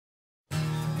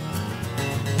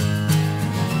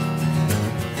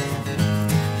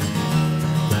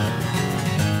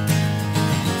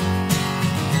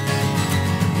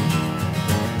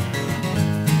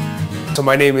So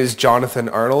my name is Jonathan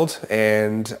Arnold,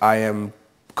 and I am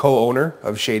co-owner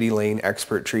of Shady Lane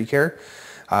Expert Tree Care.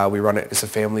 We run it as a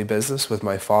family business with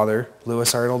my father,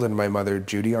 Lewis Arnold, and my mother,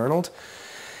 Judy Arnold.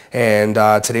 And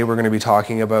today we're going to be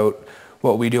talking about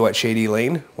what we do at Shady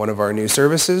Lane, one of our new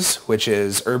services, which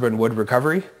is urban wood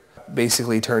recovery,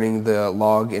 basically turning the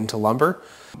log into lumber.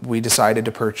 We decided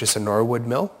to purchase a Norwood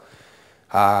mill.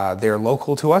 They're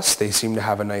local to us. They seem to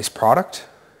have a nice product,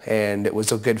 and it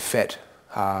was a good fit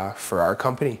for our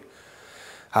company.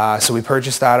 So we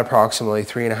purchased that approximately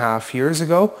 3.5 years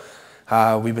ago.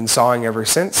 We've been sawing ever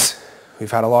since.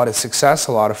 We've had a lot of success,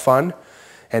 a lot of fun,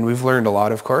 and we've learned a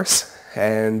lot, of course.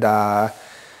 And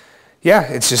yeah,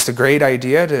 it's just a great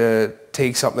idea to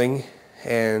take something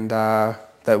and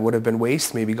that would have been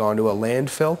waste, maybe gone to a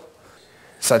landfill,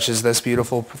 such as this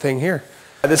beautiful thing here.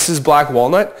 This is black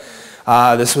walnut.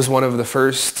 This was one of the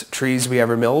first trees we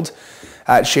ever milled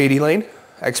at Shady Lane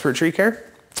Expert Tree Care.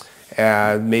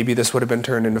 Maybe this would have been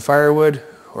turned into firewood,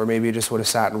 or maybe it just would have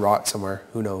sat and rot somewhere,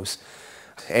 who knows.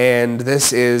 And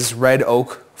this is red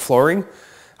oak flooring.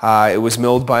 It was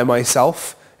milled by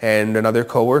myself and another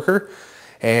coworker,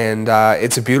 and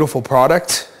it's a beautiful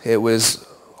product. It was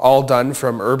all done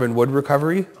from urban wood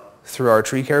recovery through our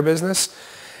tree care business,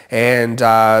 and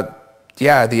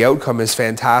yeah, the outcome is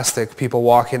fantastic. People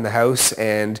walk in the house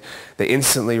and they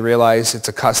instantly realize it's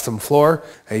a custom floor.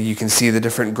 You can see the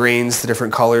different grains, the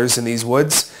different colors in these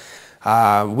woods.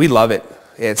 We love it.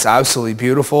 It's absolutely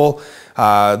beautiful.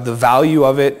 The value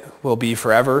of it will be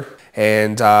forever.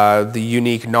 And the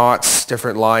unique knots,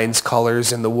 different lines,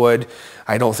 colors in the wood,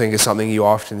 I don't think is something you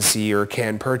often see or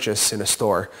can purchase in a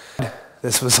store.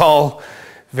 This was all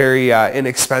very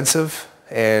inexpensive,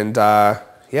 and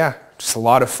yeah, just a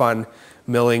lot of fun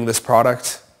milling this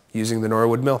product using the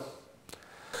Norwood mill.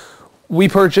 We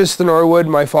purchased the Norwood,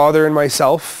 my father and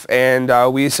myself,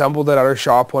 and we assembled it at our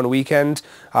shop one weekend.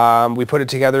 We put it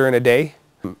together in a day.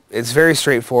 It's very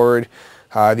straightforward.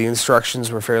 The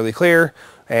instructions were fairly clear,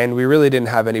 and we really didn't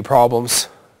have any problems.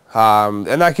 And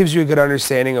that gives you a good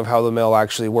understanding of how the mill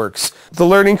actually works. The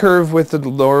learning curve with the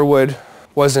Norwood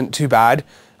wasn't too bad.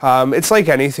 It's like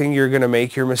anything, you're going to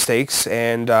make your mistakes,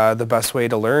 and the best way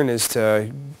to learn is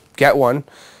to get one,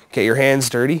 get your hands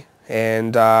dirty,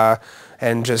 and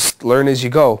just learn as you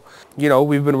go. You know,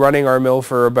 we've been running our mill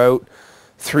for about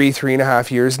 3.5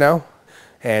 years now,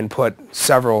 and put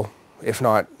several, if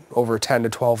not over 10 to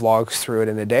 12 logs through it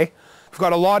in a day. We've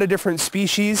got a lot of different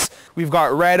species. We've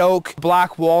got red oak,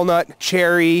 black walnut,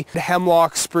 cherry,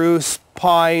 hemlock, spruce,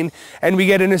 pine, and we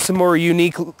get into some more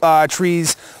unique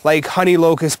trees like honey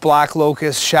locust, black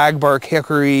locust, shagbark,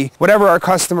 hickory, whatever our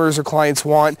customers or clients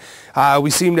want. We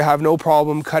seem to have no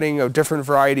problem cutting a different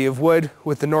variety of wood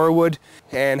with the Norwood,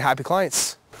 and happy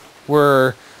clients.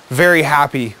 We're very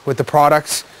happy with the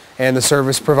products and the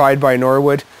service provided by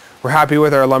Norwood. We're happy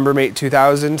with our Lumbermate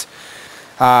 2000.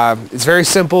 It's very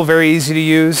simple, very easy to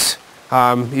use.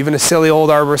 Even a silly old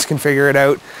arborist can figure it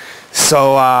out.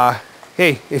 So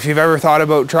hey, if you've ever thought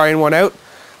about trying one out,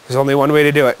 there's only one way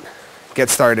to do it. Get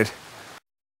started.